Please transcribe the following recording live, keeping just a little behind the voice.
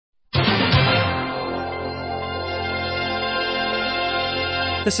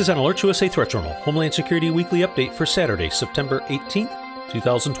This is an Alert USA Threat Journal, Homeland Security Weekly Update for Saturday, September 18th,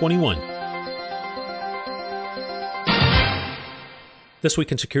 2021. This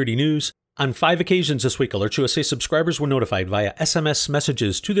week in security news, on 5 occasions this week, Alert USA subscribers were notified via SMS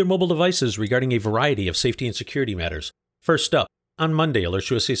messages to their mobile devices regarding a variety of safety and security matters. First up, on Monday, Alert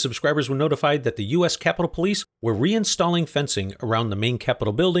USA subscribers were notified that the U.S. Capitol Police were reinstalling fencing around the main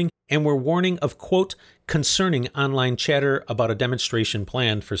Capitol building and were warning of, quote, concerning online chatter about a demonstration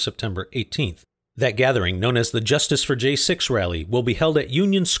planned for September 18th. That gathering, known as the Justice for J6 rally, will be held at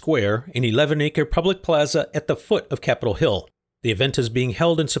Union Square, an 11-acre public plaza at the foot of Capitol Hill. The event is being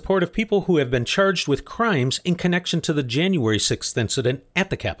held in support of people who have been charged with crimes in connection to the January 6th incident at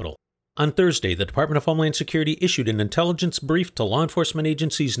the Capitol. On Thursday, the Department of Homeland Security issued an intelligence brief to law enforcement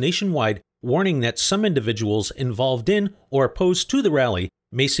agencies nationwide, warning that some individuals involved in or opposed to the rally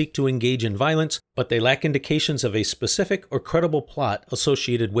may seek to engage in violence, but they lack indications of a specific or credible plot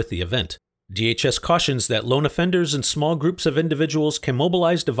associated with the event. DHS cautions that lone offenders and small groups of individuals can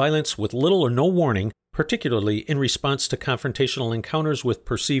mobilize to violence with little or no warning, particularly in response to confrontational encounters with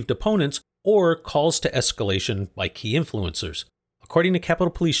perceived opponents or calls to escalation by key influencers. According to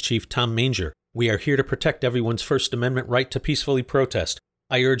Capitol Police Chief Tom Manger, we are here to protect everyone's First Amendment right to peacefully protest.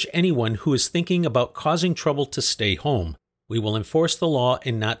 I urge anyone who is thinking about causing trouble to stay home. We will enforce the law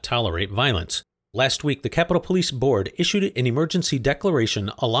and not tolerate violence. Last week, the Capitol Police Board issued an emergency declaration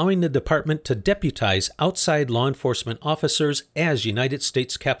allowing the department to deputize outside law enforcement officers as United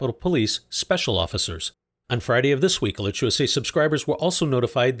States Capitol Police Special Officers. On Friday of this week, Alert USA subscribers were also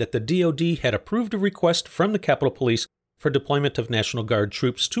notified that the DoD had approved a request from the Capitol Police for deployment of National Guard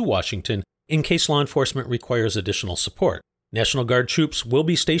troops to Washington in case law enforcement requires additional support. National Guard troops will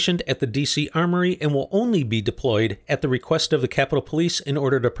be stationed at the D.C. Armory and will only be deployed at the request of the Capitol Police in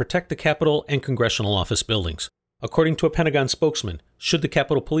order to protect the Capitol and congressional office buildings. According to a Pentagon spokesman, should the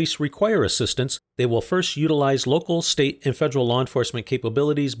Capitol Police require assistance, they will first utilize local, state, and federal law enforcement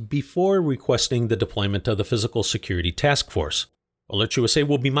capabilities before requesting the deployment of the Physical Security Task Force. Alert USA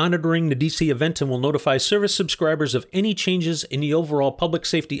will be monitoring the D.C. event and will notify service subscribers of any changes in the overall public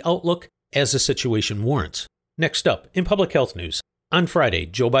safety outlook as the situation warrants. Next up, in public health news, on Friday,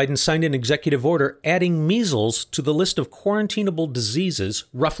 Joe Biden signed an executive order adding measles to the list of quarantinable diseases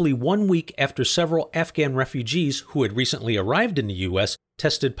roughly 1 week after several Afghan refugees who had recently arrived in the U.S.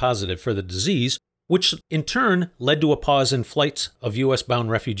 tested positive for the disease, which in turn led to a pause in flights of U.S.-bound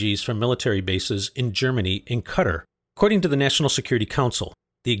refugees from military bases in Germany and Qatar. According to the National Security Council,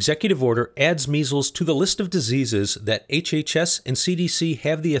 the executive order adds measles to the list of diseases that HHS and CDC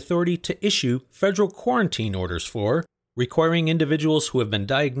have the authority to issue federal quarantine orders for, requiring individuals who have been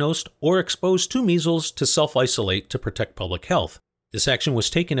diagnosed or exposed to measles to self-isolate to protect public health. This action was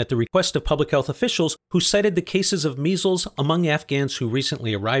taken at the request of public health officials who cited the cases of measles among Afghans who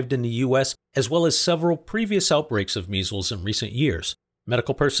recently arrived in the U.S., as well as several previous outbreaks of measles in recent years.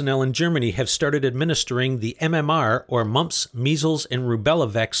 Medical personnel in Germany have started administering the MMR, or mumps, measles, and rubella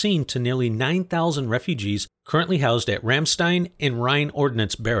vaccine to nearly 9,000 refugees currently housed at Ramstein and Rhine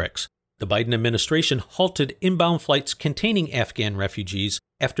Ordnance Barracks. The Biden administration halted inbound flights containing Afghan refugees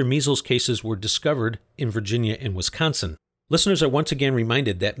after measles cases were discovered in Virginia and Wisconsin. Listeners are once again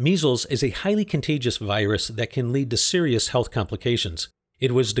reminded that measles is a highly contagious virus that can lead to serious health complications.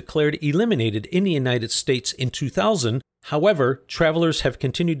 It was declared eliminated in the United States in 2000. However, travelers have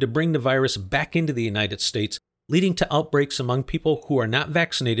continued to bring the virus back into the United States, leading to outbreaks among people who are not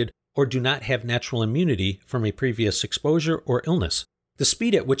vaccinated or do not have natural immunity from a previous exposure or illness. The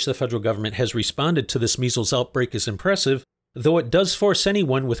speed at which the federal government has responded to this measles outbreak is impressive, though it does force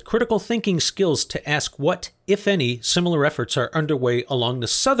anyone with critical thinking skills to ask what, if any, similar efforts are underway along the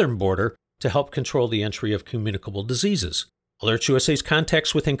southern border to help control the entry of communicable diseases. Alert USA's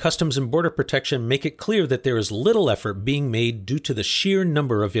contacts within Customs and Border Protection make it clear that there is little effort being made due to the sheer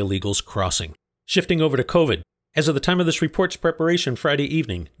number of illegals crossing. Shifting over to COVID. As of the time of this report's preparation Friday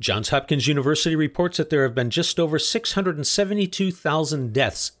evening, Johns Hopkins University reports that there have been just over 672,000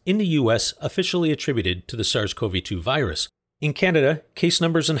 deaths in the U.S. officially attributed to the SARS-CoV-2 virus. In Canada, case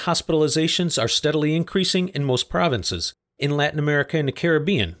numbers and hospitalizations are steadily increasing in most provinces. In Latin America and the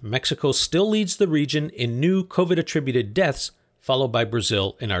Caribbean, Mexico still leads the region in new COVID-attributed deaths, followed by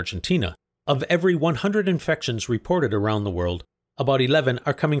Brazil and Argentina. Of every 100 infections reported around the world, about 11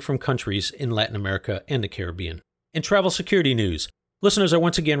 are coming from countries in Latin America and the Caribbean. In travel security news, listeners are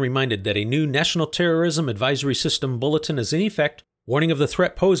once again reminded that a new National Terrorism Advisory System bulletin is in effect, warning of the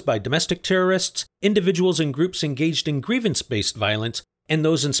threat posed by domestic terrorists, individuals and groups engaged in grievance-based violence, and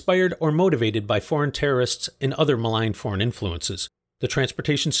those inspired or motivated by foreign terrorists and other malign foreign influences. The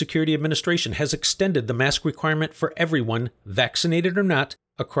Transportation Security Administration has extended the mask requirement for everyone, vaccinated or not,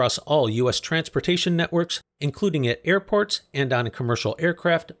 across all U.S. transportation networks, including at airports and on commercial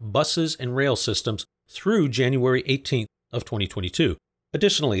aircraft, buses, and rail systems through January 18th of 2022.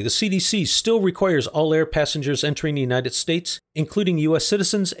 Additionally, the CDC still requires all air passengers entering the United States, including U.S.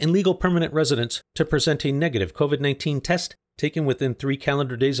 citizens and legal permanent residents, to present a negative COVID-19 test taken within 3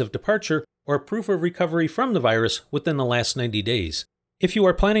 calendar days of departure or proof of recovery from the virus within the last 90 days. If you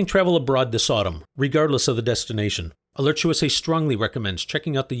are planning travel abroad this autumn, regardless of the destination, AlertsUSA strongly recommends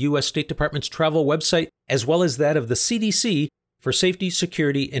checking out the U.S. State Department's travel website as well as that of the CDC for safety,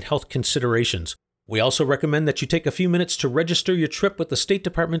 security, and health considerations. We also recommend that you take a few minutes to register your trip with the State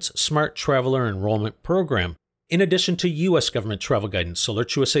Department's Smart Traveler Enrollment Program. In addition to U.S. government travel guidance,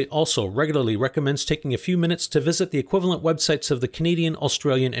 AlertsUSA also regularly recommends taking a few minutes to visit the equivalent websites of the Canadian,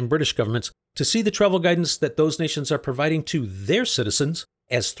 Australian, and British governments to see the travel guidance that those nations are providing to their citizens,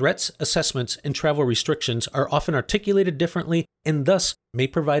 as threats, assessments, and travel restrictions are often articulated differently and thus may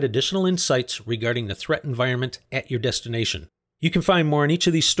provide additional insights regarding the threat environment at your destination. You can find more on each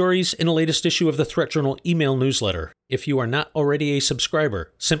of these stories in the latest issue of the Threat Journal email newsletter. If you are not already a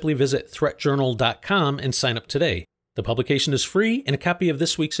subscriber, simply visit threatjournal.com and sign up today. The publication is free, and a copy of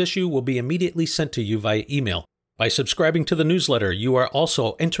this week's issue will be immediately sent to you via email. By subscribing to the newsletter, you are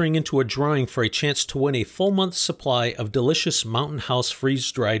also entering into a drawing for a chance to win a full month's supply of delicious Mountain House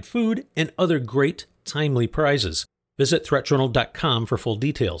freeze-dried food and other great, timely prizes. Visit threatjournal.com for full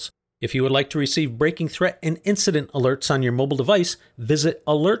details. If you would like to receive breaking threat and incident alerts on your mobile device, visit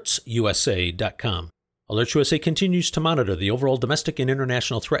alertsusa.com. AlertsUSA continues to monitor the overall domestic and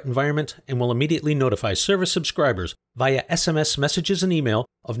international threat environment and will immediately notify service subscribers via SMS messages and email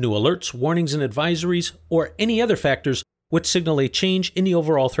of new alerts, warnings, and advisories, or any other factors which signal a change in the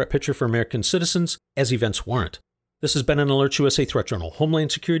overall threat picture for American citizens as events warrant. This has been an AlertsUSA Threat Journal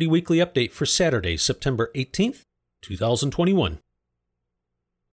Homeland Security Weekly Update for Saturday, September 18th, 2021.